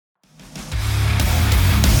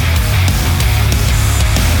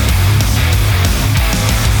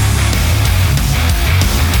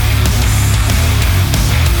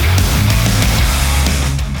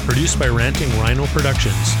final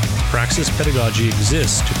productions, Praxis Pedagogy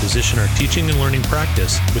exists to position our teaching and learning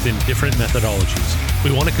practice within different methodologies.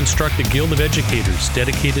 We want to construct a guild of educators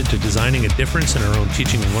dedicated to designing a difference in our own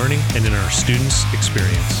teaching and learning and in our students'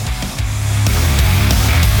 experience.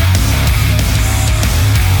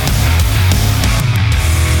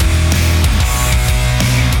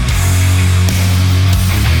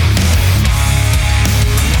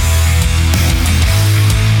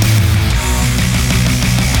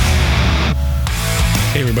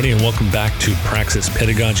 Hey everybody, and welcome back to Praxis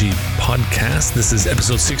Pedagogy Podcast. This is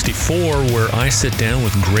episode 64, where I sit down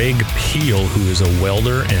with Gregg Peel, who is a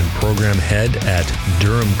welder and program head at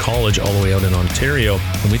Durham College all the way out in Ontario.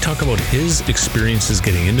 And we talk about his experiences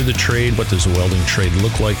getting into the trade. What does a welding trade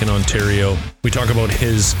look like in Ontario? We talk about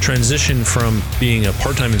his transition from being a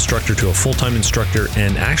part-time instructor to a full-time instructor,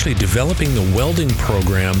 and actually developing the welding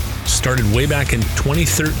program started way back in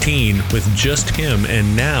 2013 with just him.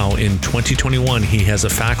 And now in 2021, he has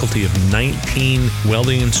a faculty of 19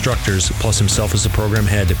 welding instructors, plus himself as a program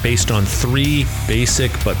head, based on 3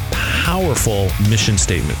 basic but powerful mission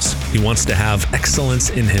statements. He wants to have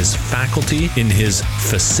excellence in his faculty, in his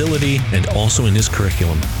facility, and also in his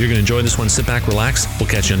curriculum. You're going to enjoy this one. Sit back, relax. We'll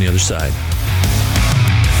catch you on the other side.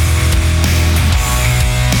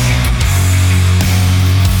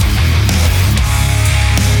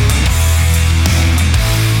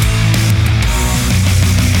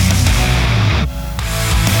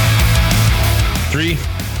 Three,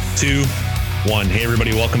 2, 1. Hey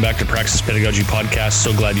everybody, welcome back to Praxis Pedagogy Podcast.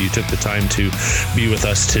 So glad you took the time to be with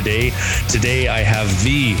us today. Today I have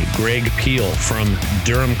the Gregg Peel from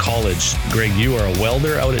Durham College. Gregg, you are a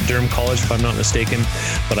welder out at Durham College, if I'm not mistaken,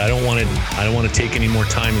 but I don't want to take any more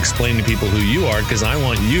time explaining to people who you are, because I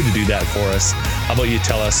want you to do that for us. How about you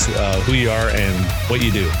tell us who you are and what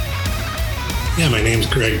you do? Yeah, my name's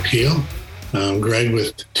Gregg Peel. Gregg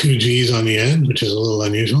with 2 G's on the end, which is a little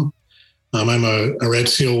unusual. I'm a Red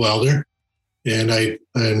Seal welder, and I'm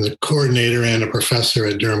the coordinator and a professor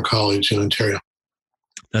at Durham College in Ontario.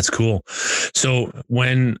 That's cool. So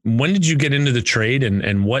when did you get into the trade,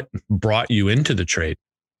 and what brought you into the trade?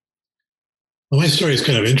 Well, my story is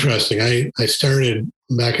kind of interesting. I started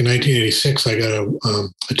back in 1986. I got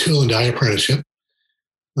a tool and die apprenticeship.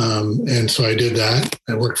 And so I did that.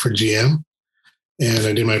 I worked for GM, and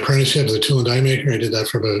I did my apprenticeship as a tool and die maker. I did that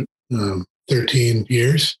for about 13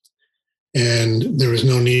 years. And there was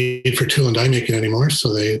no need for tool and die making anymore,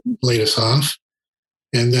 so they laid us off.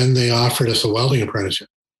 And then they offered us a welding apprenticeship.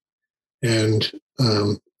 And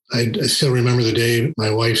I still remember the day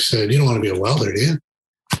my wife said, "You don't want to be a welder, do you?"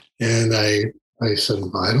 And I said,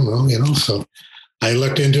 well, "I don't know, So I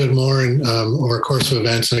looked into it more, and over a course of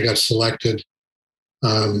events, I got selected.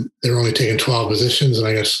 They were only taking 12 positions, and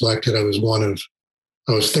I got selected. I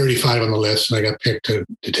was 35 on the list, and I got picked to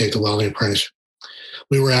take the welding apprenticeship.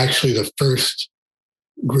 We were actually the first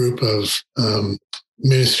group of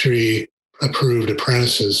ministry-approved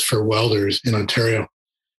apprentices for welders in Ontario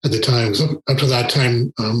at the time. So up to that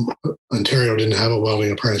time, Ontario didn't have a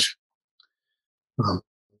welding apprenticeship.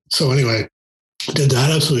 So anyway, did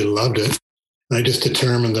that, absolutely loved it. And I just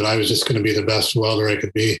determined that I was just going to be the best welder I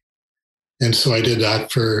could be. And so I did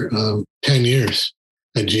that for 10 years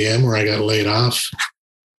at GM, where I got laid off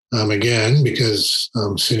again because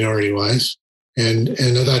seniority-wise. And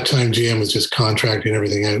at that time, GM was just contracting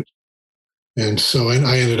everything out. And so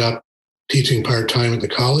I ended up teaching part-time at the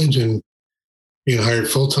college and being hired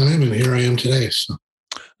full-time, and here I am today. So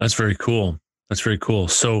That's very cool.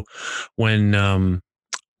 So when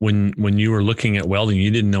you were looking at welding,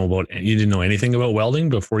 you didn't know anything about welding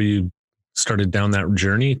before you started down that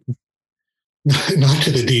journey? Not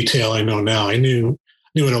to the detail I know now. I knew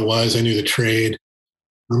what it was. I knew the trade.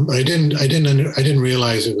 I didn't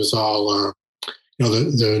realize it was all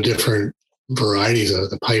the different varieties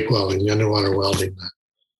of the pipe welding, the underwater welding, the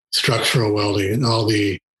structural welding, and all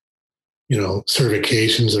the,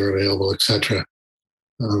 certifications that are available, et cetera,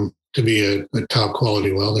 to be a top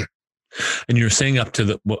quality welder. And you're saying up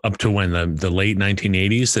to when the late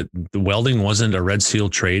 1980s that the welding wasn't a Red Seal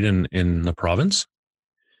trade in the province?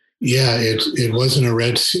 Yeah, it wasn't a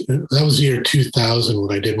Red Seal. That was the year 2000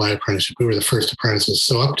 when I did my apprenticeship. We were the first apprentices.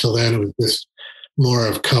 So up till then, it was just more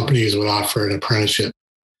of companies would offer an apprenticeship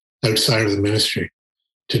outside of the ministry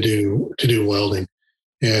to do welding.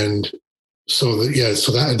 And so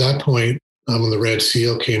that at that point, when the Red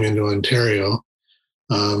Seal came into Ontario,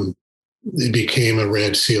 it became a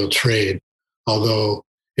Red Seal trade, although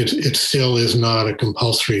it still is not a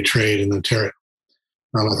compulsory trade in Ontario.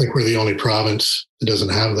 I think we're the only province that doesn't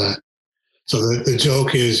have that. So the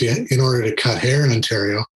joke is, in order to cut hair in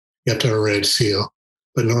Ontario, you have to have a Red Seal,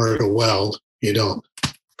 but in order to weld, you don't.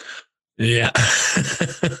 Yeah.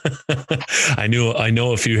 I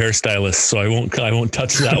know a few hairstylists, so I won't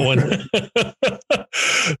touch that one.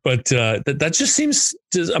 But that just seems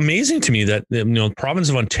just amazing to me that, the province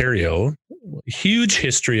of Ontario, huge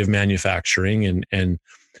history of manufacturing and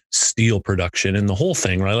steel production and the whole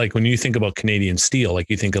thing, right? Like when you think about Canadian steel, like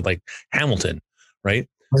you think of like Hamilton, right?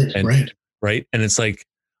 Right, And right. right. And it's like,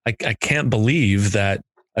 I can't believe that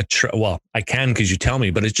well, I can, because you tell me,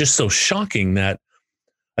 but it's just so shocking that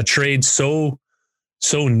a trade so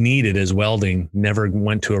needed as welding never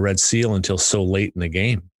went to a red seal until so late in the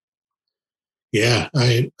game. Yeah,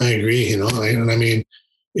 I agree. And I mean,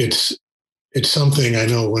 it's something I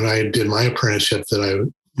know when I did my apprenticeship that I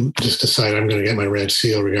just decided I'm going to get my red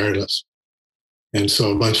seal regardless. And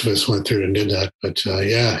so a bunch of us went through and did that. But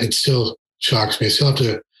yeah, it still shocks me. I still have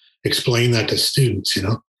to explain that to students,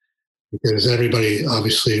 because everybody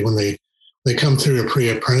obviously when they come through a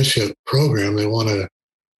pre-apprenticeship program, they want to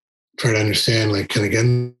try to understand, like, can I get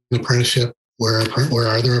an apprenticeship? Where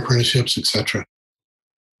are there apprenticeships, etc.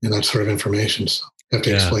 And that sort of information. So you have to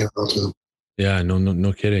Yeah. explain it all to them. Yeah.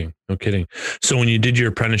 No kidding. No kidding. So when you did your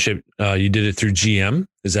apprenticeship, you did it through GM.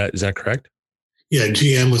 Is that correct? Yeah,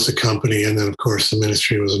 GM was the company, and then of course the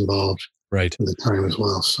ministry was involved Right. at the time as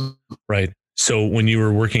well. So Right. So when you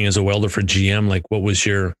were working as a welder for GM, like what was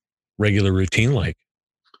your regular routine like?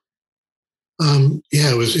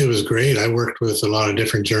 yeah, it was great. I worked with a lot of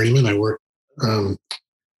different journeymen. Um,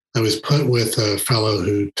 I was put with a fellow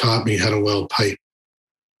who taught me how to weld pipe,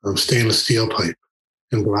 stainless steel pipe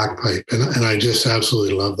and black pipe, and I just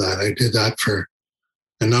absolutely love that. I did that for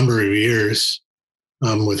a number of years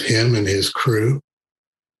with him and his crew,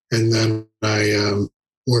 and then I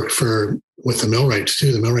worked with the millwrights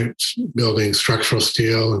too. The millwrights building structural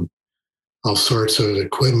steel and all sorts of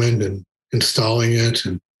equipment and installing it,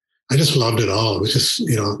 and I just loved it all. It was just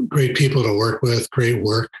great people to work with, great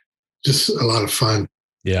work, just a lot of fun.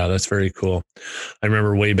 Yeah, that's very cool. I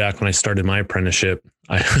remember way back when I started my apprenticeship,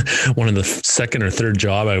 one of the second or third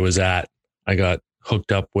job I was at, I got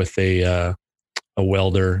hooked up with a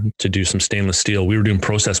welder to do some stainless steel. We were doing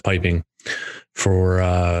process piping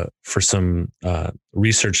for some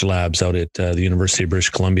research labs out at the University of British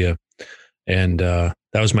Columbia. And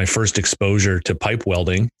that was my first exposure to pipe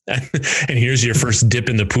welding. And here's your first dip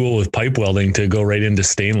in the pool with pipe welding to go right into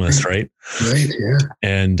stainless, right? Right,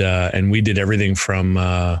 yeah. And we did everything from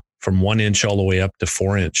 1 inch all the way up to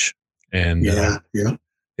 4 inch. And yeah.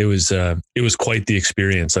 it was quite the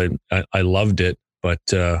experience. I loved it, but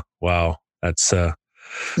wow, that's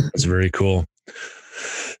very cool.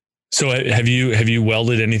 So have you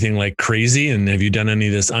welded anything like crazy, and have you done any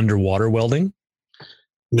of this underwater welding?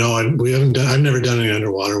 No, we haven't done. I've never done any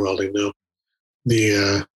underwater welding. No,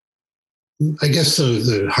 the I guess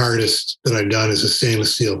the hardest that I've done is a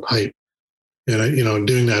stainless steel pipe, and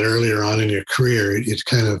doing that earlier on in your career, it's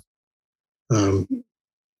kind of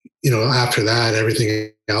after that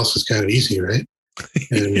everything else is kind of easy, right?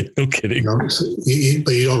 And no kidding.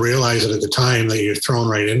 But you don't realize it at the time that you're thrown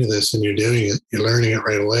right into this and you're doing it. You're learning it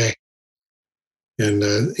right away, and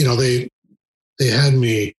they had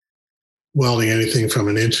me welding anything from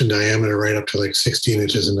an inch in diameter right up to like 16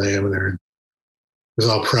 inches in diameter. It was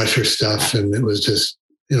all pressure stuff, and it was just,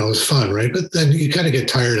 it was fun, right? But then you kind of get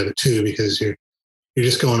tired of it too, because you're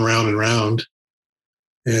just going round and round,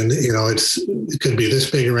 and it could be this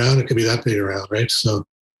big around, it could be that big around, right? So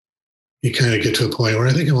you kind of get to a point where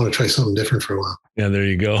I think I want to try something different for a while. Yeah, there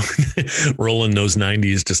you go. Rolling those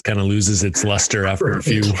 90s just kind of loses its luster after a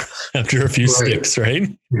few right. Sticks,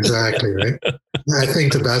 right? Exactly, right. I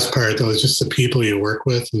think the best part though is just the people you work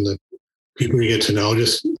with and the people you get to know.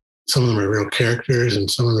 Just some of them are real characters,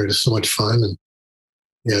 and some of them are just so much fun. And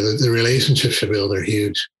yeah, the relationships you build are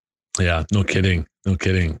huge. Yeah, no kidding.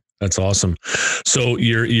 That's awesome. So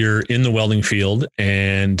you're in the welding field,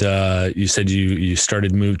 and you said you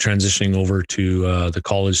started transitioning over to the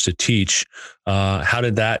college to teach. How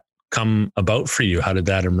did that come about for you? How did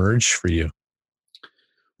that emerge for you?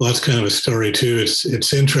 Well, that's kind of a story too.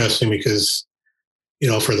 It's interesting because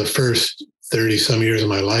for the first 30 some years of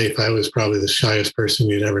my life, I was probably the shyest person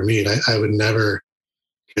you'd ever meet. I would never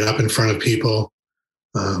get up in front of people.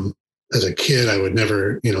 As a kid, I would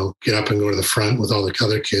never, get up and go to the front with all the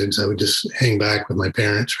other kids. I would just hang back with my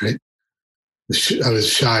parents, right? I was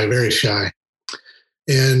shy, very shy.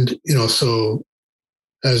 And, so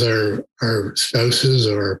as our spouses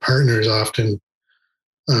or our partners often,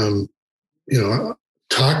 um,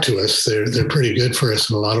 talk to us, they're pretty good for us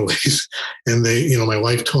in a lot of ways. And my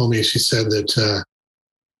wife told me, she said that,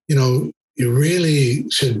 you really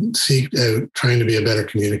should seek out trying to be a better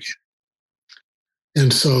communicator.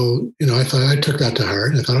 And so, I took that to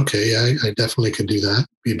heart. I thought, okay, yeah, I definitely could do that,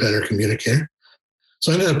 be a better communicator.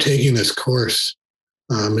 So I ended up taking this course.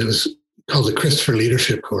 It was called the Christopher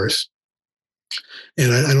Leadership Course.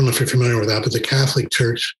 And I don't know if you're familiar with that, but the Catholic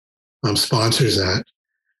Church sponsors that.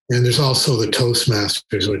 And there's also the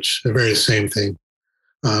Toastmasters, which are very the same thing.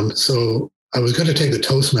 So I was going to take the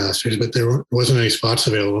Toastmasters, but there wasn't any spots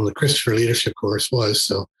available. And the Christopher Leadership Course was.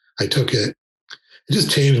 So I took it. It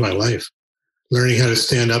just changed my life, learning how to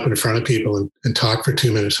stand up in front of people and talk for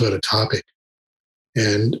 2 minutes about a topic.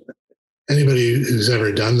 And anybody who's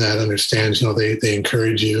ever done that understands, they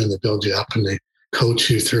encourage you and they build you up and they coach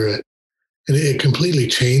you through it. And it completely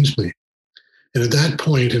changed me. And at that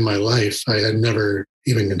point in my life, I had never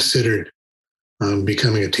even considered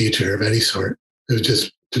becoming a teacher of any sort. It was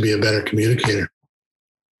just to be a better communicator.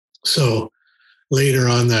 So later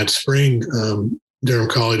on that spring, Durham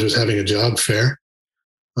College was having a job fair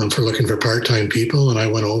for looking for part-time people. And I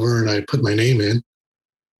went over and I put my name in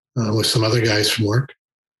with some other guys from work.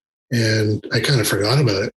 And I kind of forgot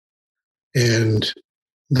about it. And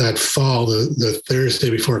that fall, the Thursday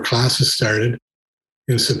before classes started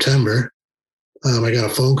in September, I got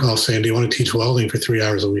a phone call saying, "Do you want to teach welding for 3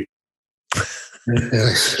 hours a week?" and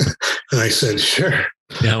I said, "Sure."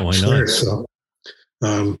 Yeah, why not? So,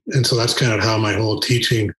 and so that's kind of how my whole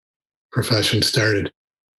teaching profession started.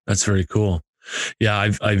 That's very cool. Yeah,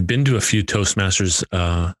 I've been to a few Toastmasters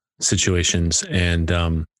situations,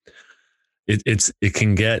 and it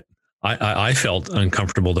can get. I felt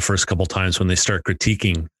uncomfortable the first couple of times when they start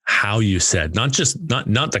critiquing how you said, not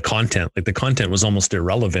the content. Like the content was almost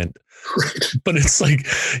irrelevant, right? But it's like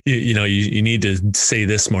you need to say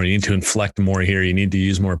this more. You need to inflect more here. You need to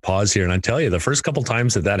use more pause here. And I tell you, the first couple of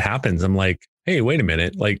times that happens, I'm like, hey, wait a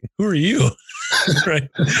minute. Like, who are you? Right?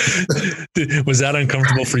 Was that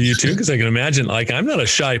uncomfortable for you too? Because I can imagine, like, I'm not a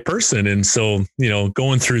shy person, and so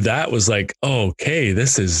going through that was like, oh, okay,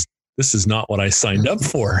 this is not what I signed up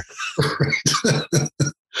for. Right.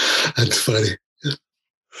 That's funny.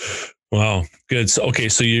 Wow. Good. So, okay.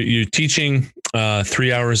 So you're teaching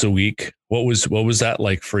 3 hours a week. What was that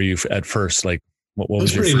like for you at first? Like what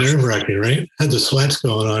was your pretty nerve-wracking, right? Had the sweats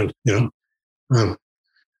going on,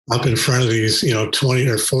 up in front of these, 20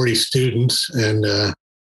 or 40 students, and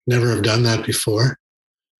never have done that before.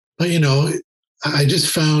 But, I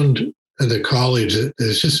just found at the college that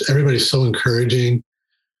it's just everybody's so encouraging,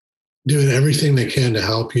 doing everything they can to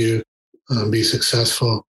help you be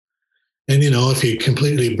successful. And, if you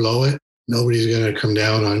completely blow it, nobody's going to come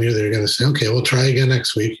down on you. They're going to say, okay, we'll try again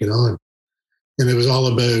next week, and it was all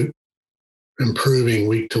about improving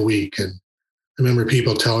week to week. And I remember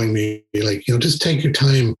people telling me, like, just take your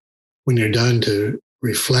time when you're done to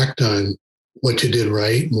reflect on what you did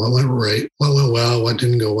right and what went well, what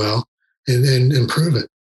didn't go well, and improve it.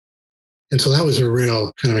 And so that was a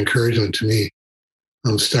real kind of encouragement to me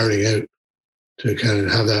starting out, to kind of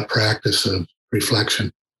have that practice of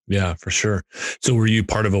reflection. Yeah, for sure. So were you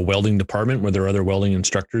part of a welding department? Were there other welding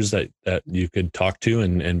instructors that you could talk to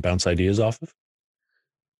and bounce ideas off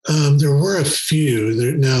of? There were a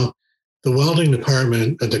few. Now, the welding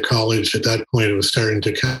department at the college at that point, it was starting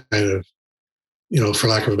to kind of, for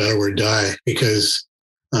lack of a better word, die, because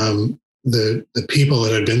the people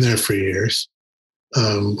that had been there for years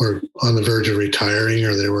were on the verge of retiring,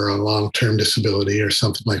 or they were on long-term disability or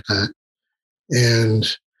something like that.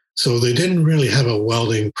 And so they didn't really have a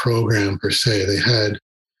welding program per se. They had,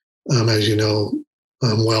 as you know,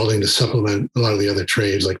 welding to supplement a lot of the other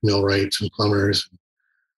trades like millwrights and plumbers,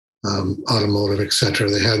 automotive, etc.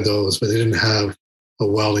 They had those, but they didn't have a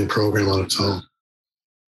welding program on its own.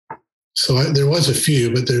 So there was a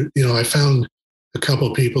few, but I found a couple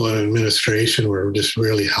of people in administration were just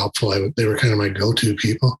really helpful. They were kind of my go-to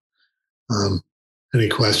people. Any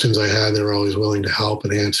questions I had, they were always willing to help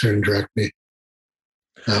and answer and direct me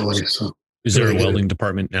that way. So, is there a welding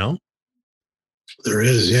department now? There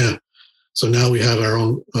is, yeah. So now we have our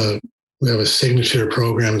own. We have a signature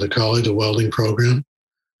program at the college, a welding program.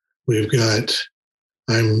 I'm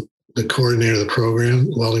the coordinator of the program,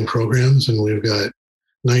 welding programs, and we've got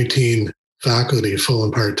 19 faculty, full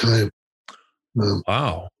and part-time.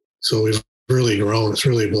 Wow. So we've really grown. It's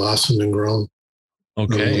really blossomed and grown in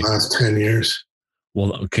the last 10 years.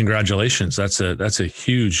 Well, congratulations. That's a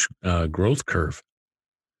huge growth curve.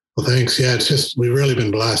 Well, thanks. Yeah, it's just, we've really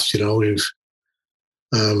been blessed. We've,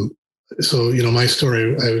 my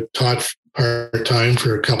story, I taught part-time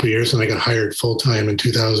for a couple of years, and I got hired full-time in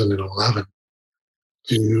 2011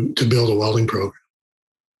 to build a welding program.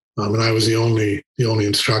 And I was the only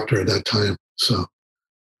instructor at that time. So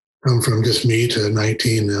I'm from just me to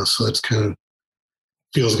 19 now. So that's kind of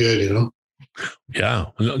feels good, Yeah.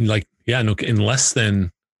 Like Yeah, no, in less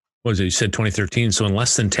than, what was it? You said 2013. So in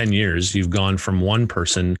less than 10 years, you've gone from one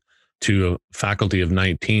person to a faculty of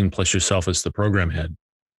 19 plus yourself as the program head.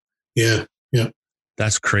 Yeah. Yeah.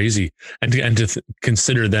 That's crazy. And to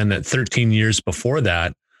consider then that 13 years before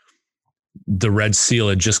that, the Red Seal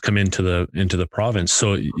had just come into the province.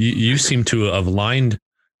 So you seem to have aligned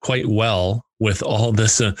quite well with all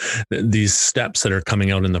this, these steps that are coming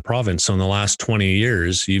out in the province. So in the last 20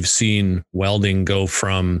 years, you've seen welding go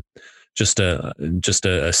from just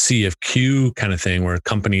a C of Q kind of thing where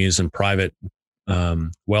companies and private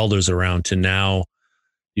welders around to now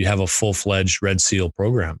you have a full-fledged Red Seal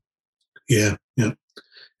program. Yeah. Yeah.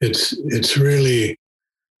 It's really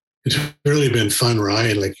been fun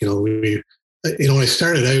ride. Like, when I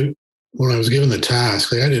started out, when I was given the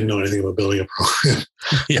task, like I didn't know anything about building a program.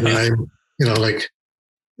 Yeah. Like,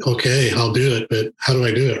 okay, I'll do it, but how do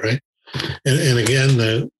I do it? Right. And again,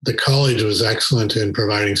 the college was excellent in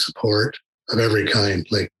providing support of every kind,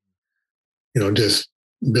 like, just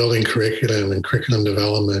building curriculum and curriculum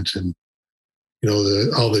development and,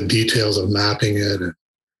 all the details of mapping it. And,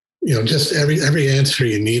 just every answer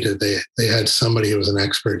you needed, they had somebody who was an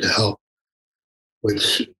expert to help,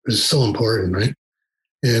 which is so important, right?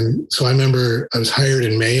 And so I remember I was hired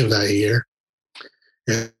in May of that year,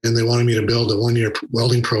 and they wanted me to build a 1-year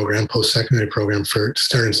welding program, post-secondary program to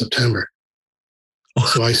start in September.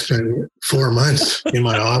 So I spent 4 months in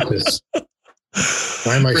my office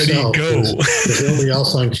by myself. There's nobody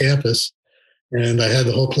else on campus. And I had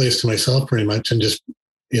the whole place to myself pretty much and just,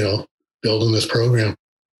 building this program.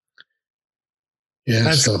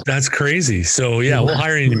 Yeah, that's crazy. So yeah, we'll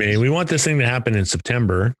hire you in May. We want this thing to happen in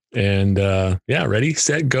September. And ready,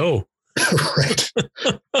 set, go. Right.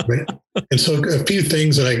 And so a few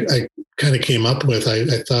things that I kind of came up with, I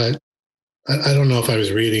thought, I don't know if I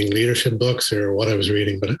was reading leadership books or what I was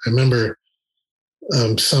reading, but I remember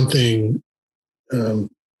something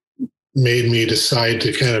made me decide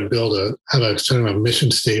to kind of have a sort of a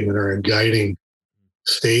mission statement or a guiding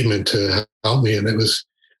statement to help me. And it was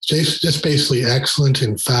just basically excellent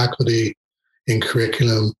in faculty, in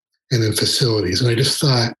curriculum, and in facilities. And I just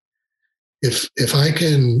thought, if I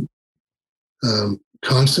can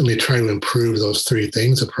constantly try to improve those three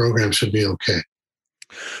things, the program should be okay.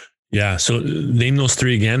 Yeah. So name those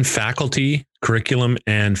three again: faculty, curriculum,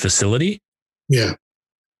 and facility. Yeah.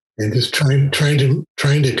 And just trying to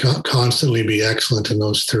constantly be excellent in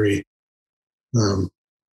those three. And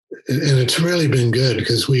it's really been good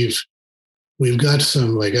because we've got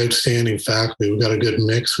some like outstanding faculty. We've got a good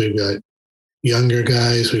mix. We've got younger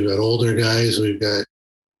guys. We've got older guys. We've got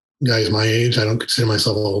guys my age. I don't consider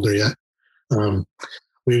myself older yet.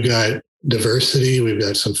 We've got diversity. We've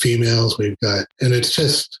got some females. And it's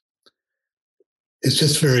just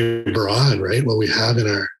very broad, right? What we have in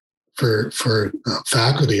our for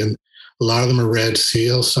faculty, and a lot of them are Red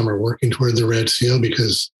Seal. Some are working toward the Red Seal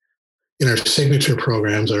because in our signature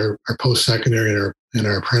programs, our post-secondary and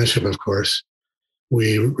our apprenticeship, of course,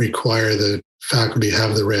 we require the faculty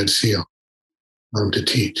have the Red Seal to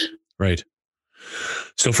teach. Right.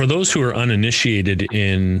 So for those who are uninitiated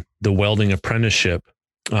in the welding apprenticeship,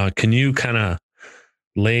 can you kind of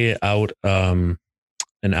lay out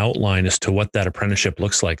an outline as to what that apprenticeship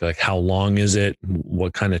looks like? Like how long is it?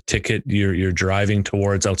 What kind of ticket you're driving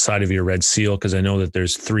towards outside of your Red Seal? Because I know that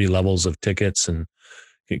there's 3 levels of tickets, and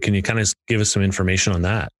can you kind of give us some information on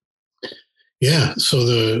that? Yeah. So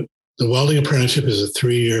the welding apprenticeship is a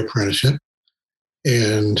 3-year apprenticeship.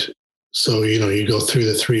 And so, you go through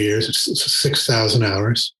the 3 years, it's 6,000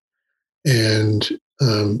 hours. And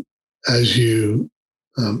as so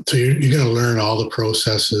you're going to learn all the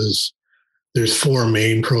processes. There's 4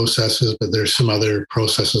 main processes, but there's some other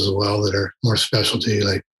processes as well that are more specialty,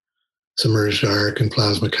 like submerged arc and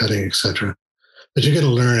plasma cutting, etc. But you're going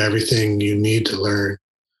to learn everything you need to learn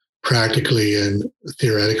practically and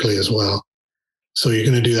theoretically as well. So you're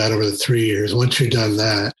going to do that over the 3 years. Once you're done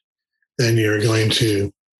that, then you're going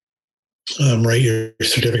to write your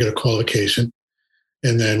certificate of qualification.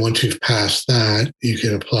 And then once you've passed that, you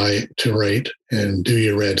can apply to write and do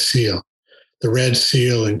your Red Seal. The Red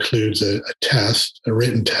Seal includes a test, a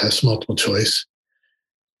written test, multiple choice,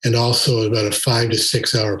 and also about a 5 to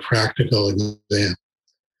 6 hour practical exam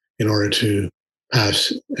in order to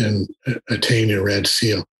pass and attain your Red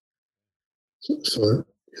Seal. So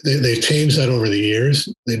they've changed that over the years.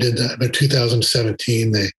 They did that by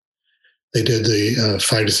 2017. They did the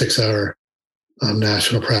 5 to 6 hour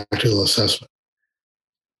national practical assessment.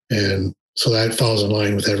 And so that falls in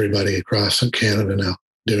line with everybody across Canada now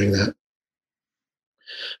doing that.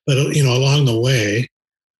 But, along the way,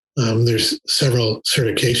 there's several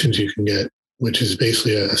certifications you can get, which is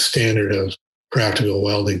basically a standard of practical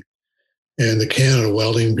welding. and the Canada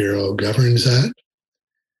Welding Bureau governs that.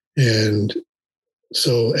 And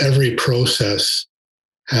so every process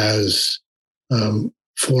has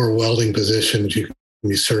 4 welding positions you can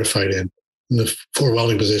be certified in. And the 4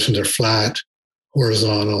 welding positions are flat,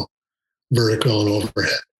 horizontal, vertical, and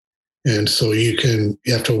overhead. And so you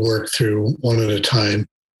have to work through one at a time.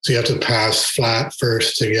 So you have to pass flat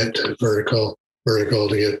first to get to vertical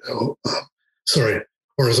to get,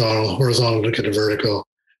 horizontal to get to vertical,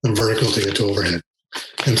 and vertical to get to overhead.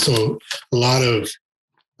 And so a lot of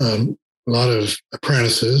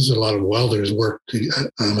apprentices, a lot of welders work to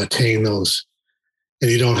attain those. And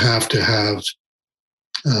you don't have to have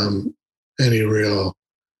any real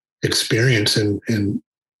experience in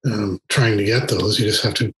trying to get those. You just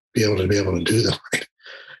have to be able to do them. Right?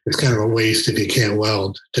 It's kind of a waste if you can't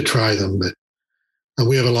weld to try them. But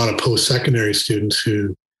we have a lot of post-secondary students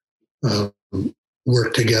who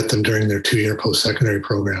work to get them during their 2-year post-secondary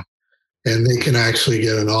program, and they can actually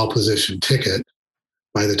get an all-position ticket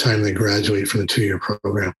by the time they graduate from the 2-year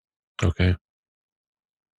program. Okay.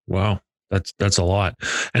 Wow. That's a lot.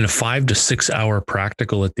 And a 5 to 6 hour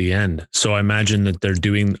practical at the end. So I imagine that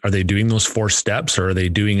are they doing those 4 steps, or are they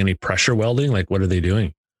doing any pressure welding? Like, what are they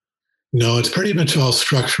doing? No, it's pretty much all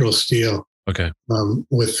structural steel. Okay.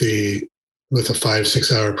 With a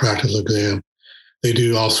 5-6 hour practical exam, they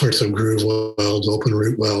do all sorts of groove welds, open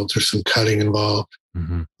root welds. There's some cutting involved,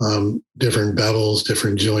 different bevels,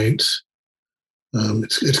 different joints.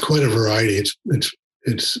 It's quite a variety.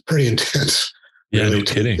 It's pretty intense. Yeah, really, no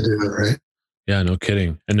kidding. to do it, right? Yeah, no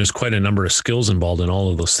kidding. And there's quite a number of skills involved in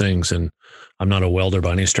all of those things. And I'm not a welder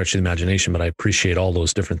by any stretch of the imagination, but I appreciate all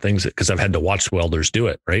those different things because I've had to watch welders do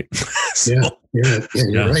it, right? So, you're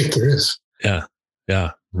right. There is.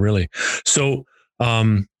 Yeah, really. So,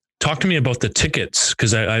 talk to me about the tickets,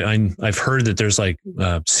 because I've heard that there's like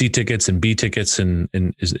C tickets and B tickets, and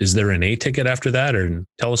is there an A ticket after that? Or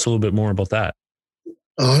tell us a little bit more about that.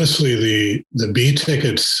 Honestly, the B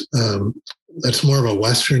tickets, that's more of a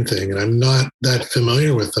Western thing, and I'm not that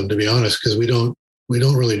familiar with them, to be honest, because we don't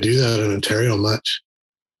really do that in Ontario much.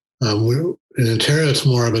 In Ontario, it's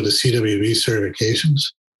more about the CWB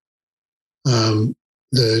certifications.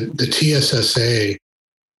 The TSSA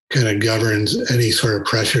kind of governs any sort of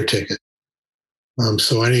pressure ticket.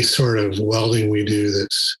 So any sort of welding we do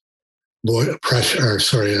that's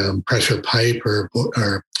pressure pipe or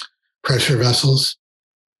pressure vessels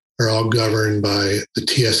are all governed by the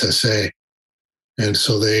TSSA. And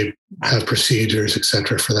so they have procedures, et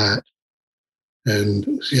cetera, for that.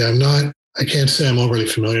 And yeah, I can't say I'm overly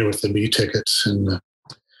familiar with the B tickets. And,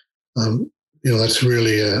 that's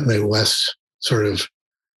really a West sort of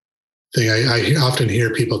thing. I often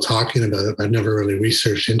hear people talking about it. I've never really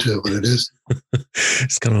researched into it, what it is.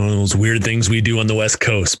 It's kind of one of those weird things we do on the West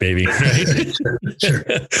Coast, baby. Right? Sure.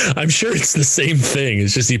 I'm sure it's the same thing.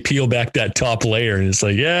 It's just you peel back that top layer and it's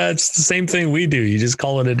like, yeah, it's the same thing we do. You just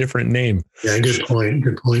call it a different name. Yeah, good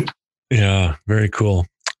point. Yeah, very cool.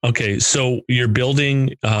 Okay, so you're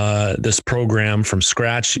building this program from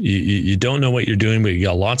scratch. You don't know what you're doing, but you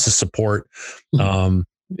got lots of support.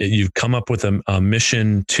 You've come up with a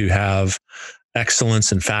mission to have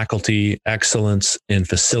excellence in faculty, excellence in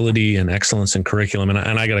facility, and excellence in curriculum. And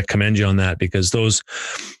I got to commend you on that, because those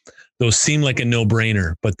seem like a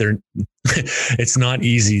no-brainer, but it's not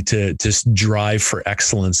easy to just drive for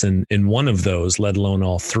excellence in one of those, let alone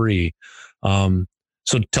all 3.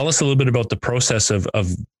 So tell us a little bit about the process of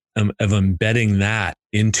embedding that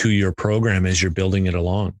into your program as you're building it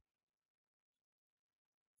along.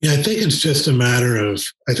 Yeah, I think it's just a matter of,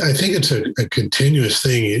 I think it's a continuous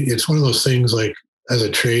thing. It's one of those things like, as a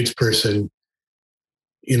tradesperson,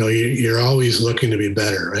 you're always looking to be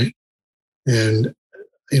better, right? And,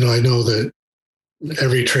 I know that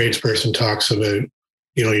every tradesperson talks about,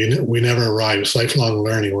 we never arrive. It's lifelong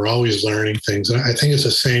learning. We're always learning things. And I think it's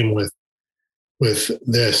the same with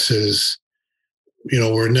this is,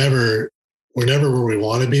 we're never where we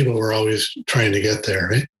want to be, but we're always trying to get there,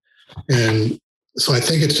 right? And so I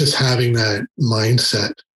think it's just having that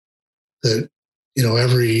mindset that,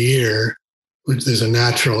 every year, there's a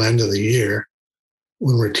natural end of the year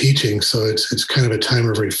when we're teaching. So it's kind of a time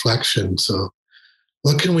of reflection. So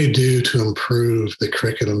what can we do to improve the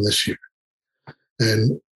curriculum this year?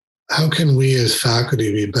 And how can we as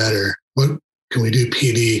faculty be better? What can we do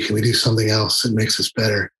PD? Can we do something else that makes us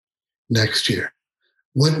better next year?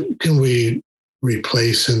 What can we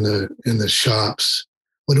replace in the shops?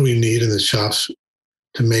 What do we need in the shops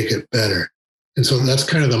to make it better? And so that's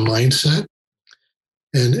kind of the mindset.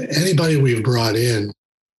 And anybody we've brought in,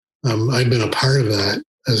 I've been a part of that,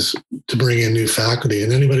 as to bring in new faculty.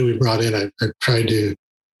 And anybody we brought in, I've tried to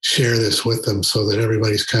share this with them so that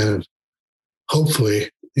everybody's kind of hopefully,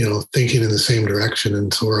 thinking in the same direction.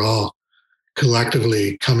 And so we're all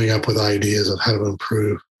collectively coming up with ideas of how to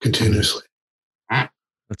improve continuously.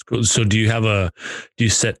 That's cool. So do you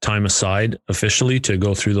set time aside officially to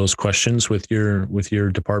go through those questions with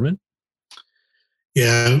your department?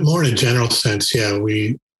 Yeah, more in a general sense. Yeah,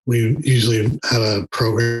 we usually have a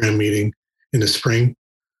program meeting in the spring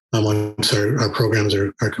once our programs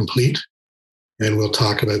are complete, and we'll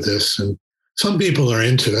talk about this. And some people are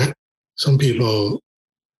into it. Some people,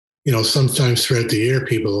 sometimes throughout the year,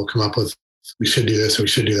 people will come up with, we should do this or we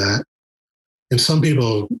should do that. And some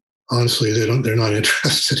people, honestly, they're not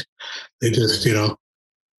interested. They just,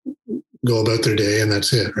 go about their day and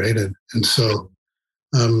that's it. Right. And so,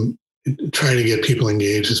 try to get people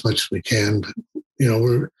engaged as much as we can. But,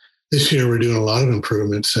 this year we're doing a lot of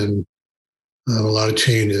improvements and a lot of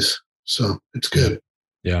changes. So it's good.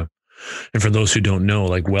 Yeah. And for those who don't know,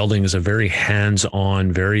 like welding is a very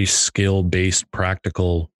hands-on, very skill-based,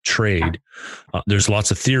 practical trade. There's lots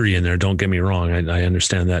of theory in there. Don't get me wrong. I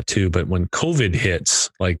understand that too. But when COVID hits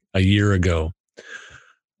like a year ago,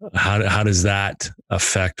 how does that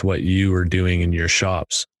affect what you were doing in your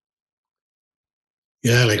shops?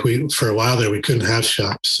 Yeah, like for a while there, we couldn't have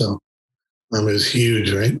shops. So it was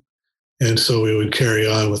huge, right? And so we would carry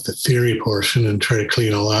on with the theory portion and try to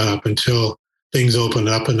clean all that up until things opened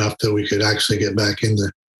up enough that we could actually get back in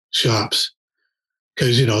the shops.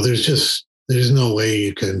 Because, there's no way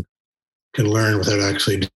you can learn without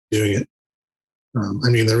actually doing it.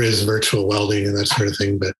 There is virtual welding and that sort of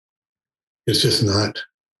thing, but it's just not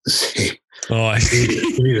the same. Oh, I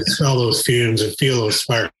see. You need to smell those fumes and feel those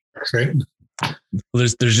sparks, right? Well,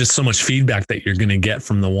 there's just so much feedback that you're going to get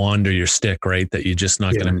from the wand or your stick, right? That you're just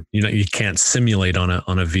not going to, you can't simulate on a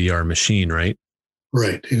VR machine, right?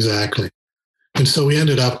 Right, exactly. And so we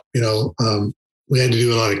ended up, we had to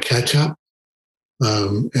do a lot of catch up,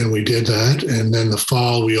 and we did that. And then the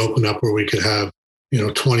fall we opened up where we could have,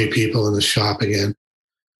 20 people in the shop again,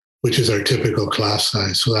 which is our typical class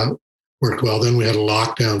size. So that worked well. Then we had a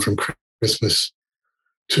lockdown from Christmas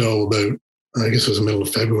till about, I guess it was the middle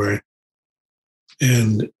of February.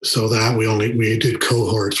 And so that we did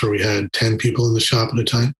cohorts where we had 10 people in the shop at a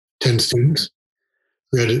time, 10 students.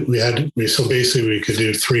 So basically we could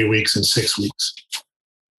do 3 weeks and 6 weeks.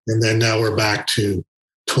 And then now we're back to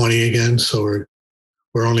 20 again. So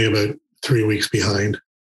we're only about 3 weeks behind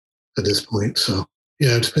at this point. So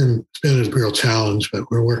yeah, it's been a real challenge, but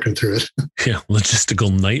we're working through it. Yeah.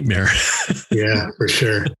 Logistical nightmare. Yeah, for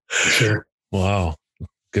sure. For sure. Wow.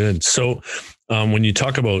 Good. So when you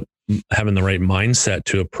talk about having the right mindset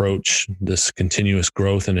to approach this continuous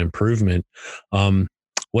growth and improvement,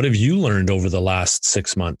 what have you learned over the last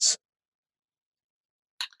 6 months?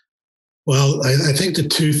 Well, I think the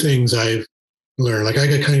two things I've learned, like I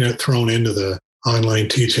got kind of thrown into the online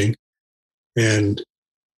teaching and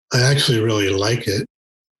I actually really like it.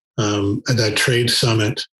 At that trade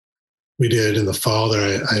summit we did in the fall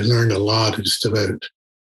there, I learned a lot just about,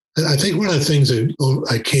 I think one of the things that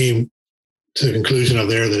I came to the conclusion of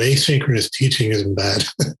there, that asynchronous teaching isn't bad.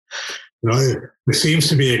 There seems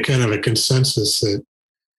to be a kind of a consensus that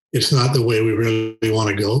it's not the way we really want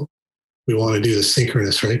to go. We want to do the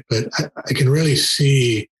synchronous, right? But I can really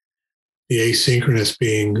see the asynchronous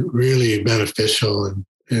being really beneficial,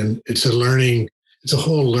 and it's a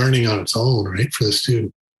whole learning on its own, right, for the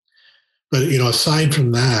student. But aside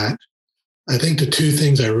from that, I think the two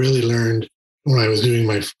things I really learned when I was doing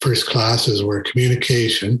my first classes were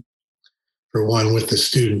communication, for one, with the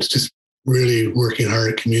students, just really working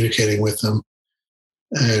hard at communicating with them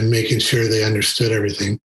and making sure they understood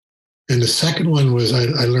everything. And the second one was I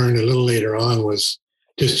learned a little later on was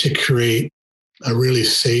just to create a really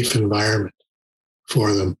safe environment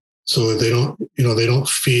for them so that they don't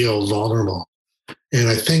feel vulnerable. And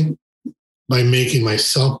I think by making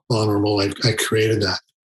myself vulnerable, I created that.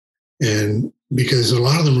 And because a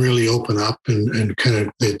lot of them really open up and kind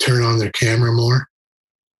of, they turn on their camera more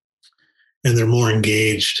and they're more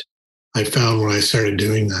engaged. I found when I started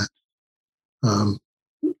doing that.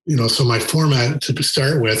 So my format to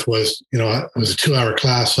start with was, it was a 2-hour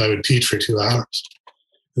class, so I would teach for 2 hours.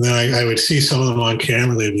 And then I would see some of them on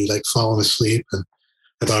camera, they'd be like falling asleep. And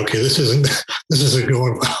I thought, okay, this isn't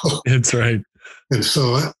going well. That's right. And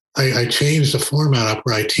so I changed the format up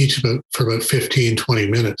where I teach for about 15, 20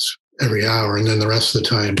 minutes every hour. And then the rest of the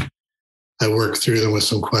time, I work through them with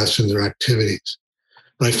some questions or activities.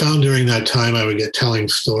 But I found during that time, I would get telling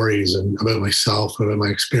stories about myself, about my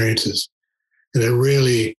experiences. And it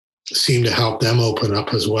really seemed to help them open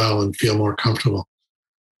up as well and feel more comfortable.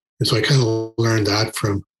 And so I kind of learned that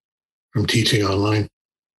from teaching online.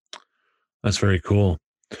 That's very cool.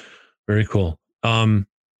 Very cool.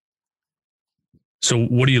 So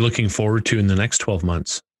what are you looking forward to in the next 12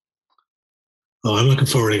 months? Oh, I'm looking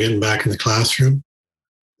forward to getting back in the classroom.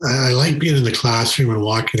 I like being in the classroom and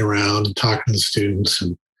walking around and talking to students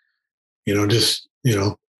and, you know, just, you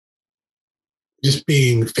know, just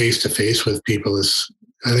being face to face with people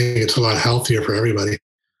I think it's a lot healthier for everybody.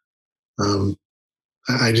 Um,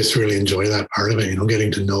 I just really enjoy that part of it, you know,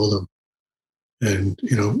 getting to know them and,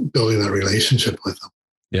 you know, building that relationship with them.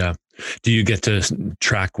 Yeah. Do you get to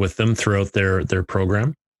track with them throughout their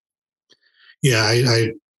program? Yeah.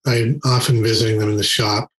 I'm often visiting them in the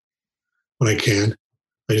shop when I can.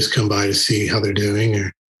 I just come by to see how they're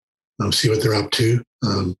doing or see what they're up to.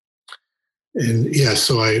 And yeah,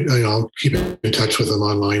 so I'll keep in touch with them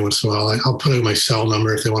online once in a while. I'll put out my cell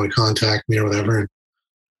number if they want to contact me or whatever. And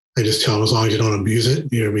I just tell them as long as you don't abuse it,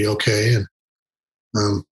 you'll be okay. And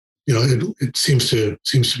you know, it seems to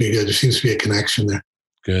be good. There seems to be a connection there.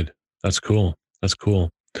 Good. That's cool. That's cool.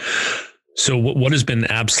 So what has been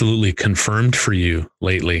absolutely confirmed for you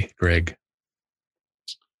lately, Gregg?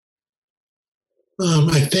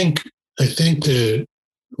 I think the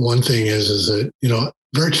one thing is that, you know,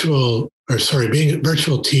 being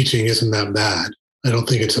virtual teaching isn't that bad. I don't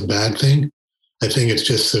think it's a bad thing. I think it's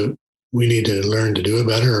just that we need to learn to do it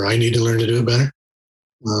better, or I need to learn to do it better.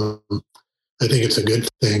 Um, I think it's a good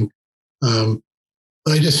thing. But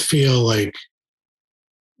I just feel like,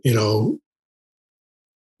 you know,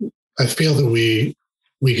 I feel that we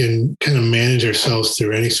can kind of manage ourselves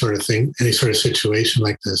through any sort of thing, any sort of situation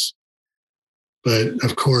like this. But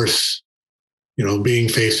of course, you know, being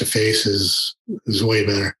face to face is way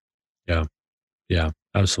better. Yeah. Yeah,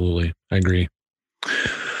 absolutely. I agree.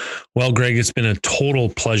 Well, Gregg, it's been a total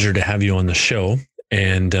pleasure to have you on the show.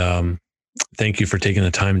 And thank you for taking the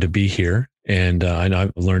time to be here. And I know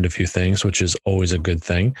I've learned a few things, which is always a good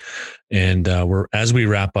thing. And as we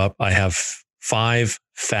wrap up, I have 5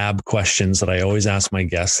 fab questions that I always ask my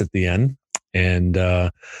guests at the end. And are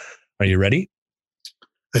you ready?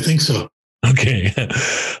 I think so. Okay.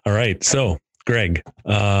 All right. So, Gregg,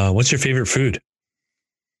 what's your favorite food?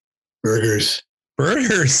 Burgers.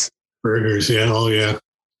 Burgers. Burgers. Yeah. Oh, yeah.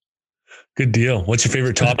 Good deal. What's your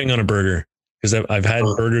favorite topping on a burger? Because I've had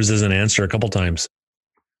burgers as an answer a couple times.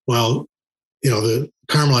 Well, you know, the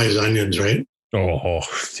caramelized onions, right? Oh,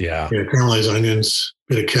 yeah. Yeah, caramelized onions,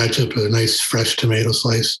 bit of ketchup, a nice fresh tomato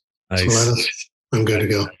slice, some lettuce. I'm good to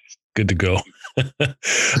go. Good to go.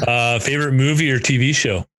 Favorite movie or TV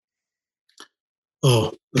show?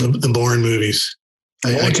 Oh, the Bourne movies.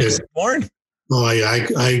 Bourne? Oh,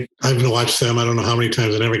 I've watched them. I don't know how many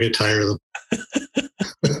times. I never get tired of them.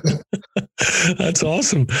 That's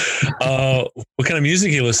awesome. What kind of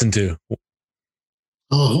music you listen to?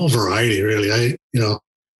 Oh, a whole variety, really. I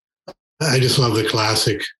just love the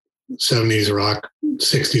classic 70s rock,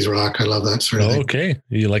 60s rock. I love that sort of thing. Okay.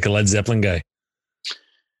 You like a Led Zeppelin guy?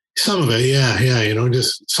 Some of it, yeah. You know,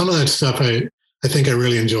 just some of that stuff I think I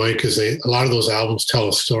really enjoy because a lot of those albums tell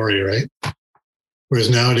a story, right? Whereas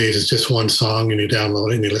nowadays it's just one song and you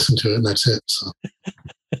download it and you listen to it and that's it. So.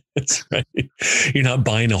 That's right. You're not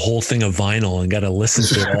buying a whole thing of vinyl and got to listen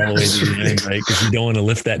to it all the way to the end, right? Because you don't want to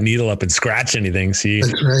lift that needle up and scratch anything. So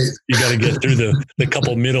that's right. You got to get through the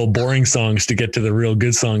couple middle boring songs to get to the real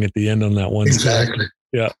good song at the end on that one. Exactly.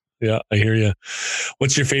 Song. Yeah, I hear you.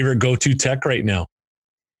 What's your favorite go-to tech right now?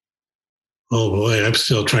 Oh boy, I'm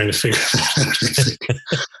still trying to figure that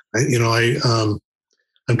out.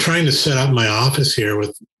 I'm trying to set up my office here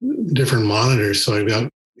with different monitors. So I've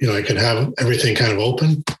got, you know, I can have everything kind of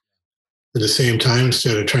open at the same time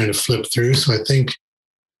instead of trying to flip through. So I think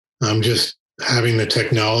I'm just having the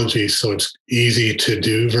technology so it's easy to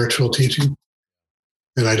do virtual teaching.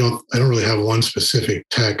 And I don't really have one specific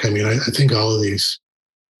tech. I mean, I think all these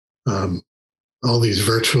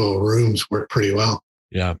virtual rooms work pretty well.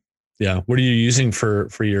 Yeah. Yeah. What are you using for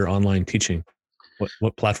your online teaching?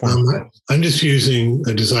 What platform? I'm just using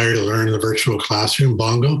a Desire to Learn, the virtual classroom,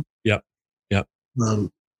 Bongo. Yep.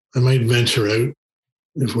 I might venture out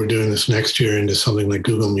if we're doing this next year into something like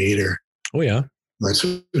Google Meet or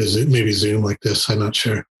maybe Zoom like this. I'm not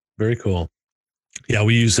sure. Very cool. Yeah,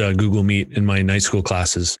 we use Google Meet in my night school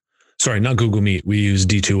classes. Sorry, not Google Meet. We use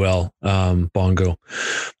D2L Bongo.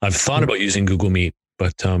 I've thought about using Google Meet,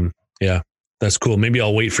 but yeah, that's cool. Maybe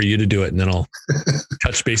I'll wait for you to do it and then I'll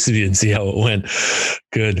touch base with you and see how it went.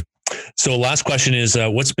 Good. So last question is,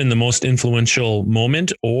 what's been the most influential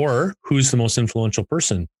moment or who's the most influential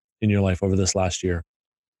person in your life over this last year?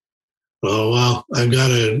 Oh, well, I got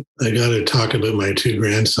to talk about my 2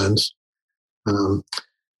 grandsons.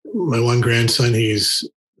 My one grandson, he's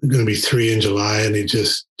going to be 3 in July, and he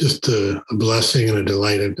just a blessing and a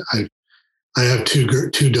delight. I have two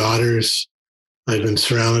daughters. I've been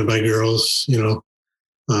surrounded by girls, you know,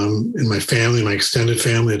 In my family, my extended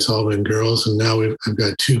family, it's all been girls. And now I've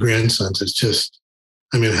got 2 grandsons. It's just,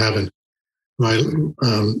 I'm in heaven.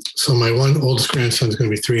 So my one oldest grandson is going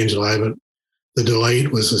to be 3 in July, but the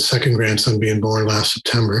delight was the second grandson being born last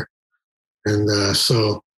September. And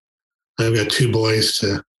so I've got 2 boys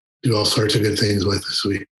to do all sorts of good things with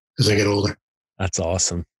as I get older. That's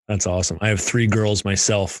awesome. That's awesome. I have 3 girls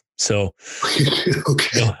myself. So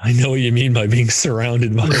okay. I know what you mean by being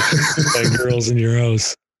surrounded by girls in your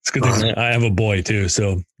house. It's a good thing. I have a boy too.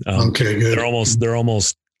 So okay, good. They're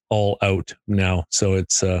almost all out now. So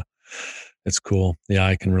it's cool. Yeah,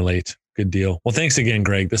 I can relate. Good deal. Well, thanks again,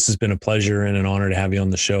 Gregg. This has been a pleasure and an honor to have you on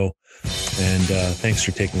the show. And thanks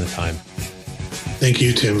for taking the time. Thank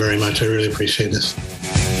you, Tim, very much. I really appreciate this.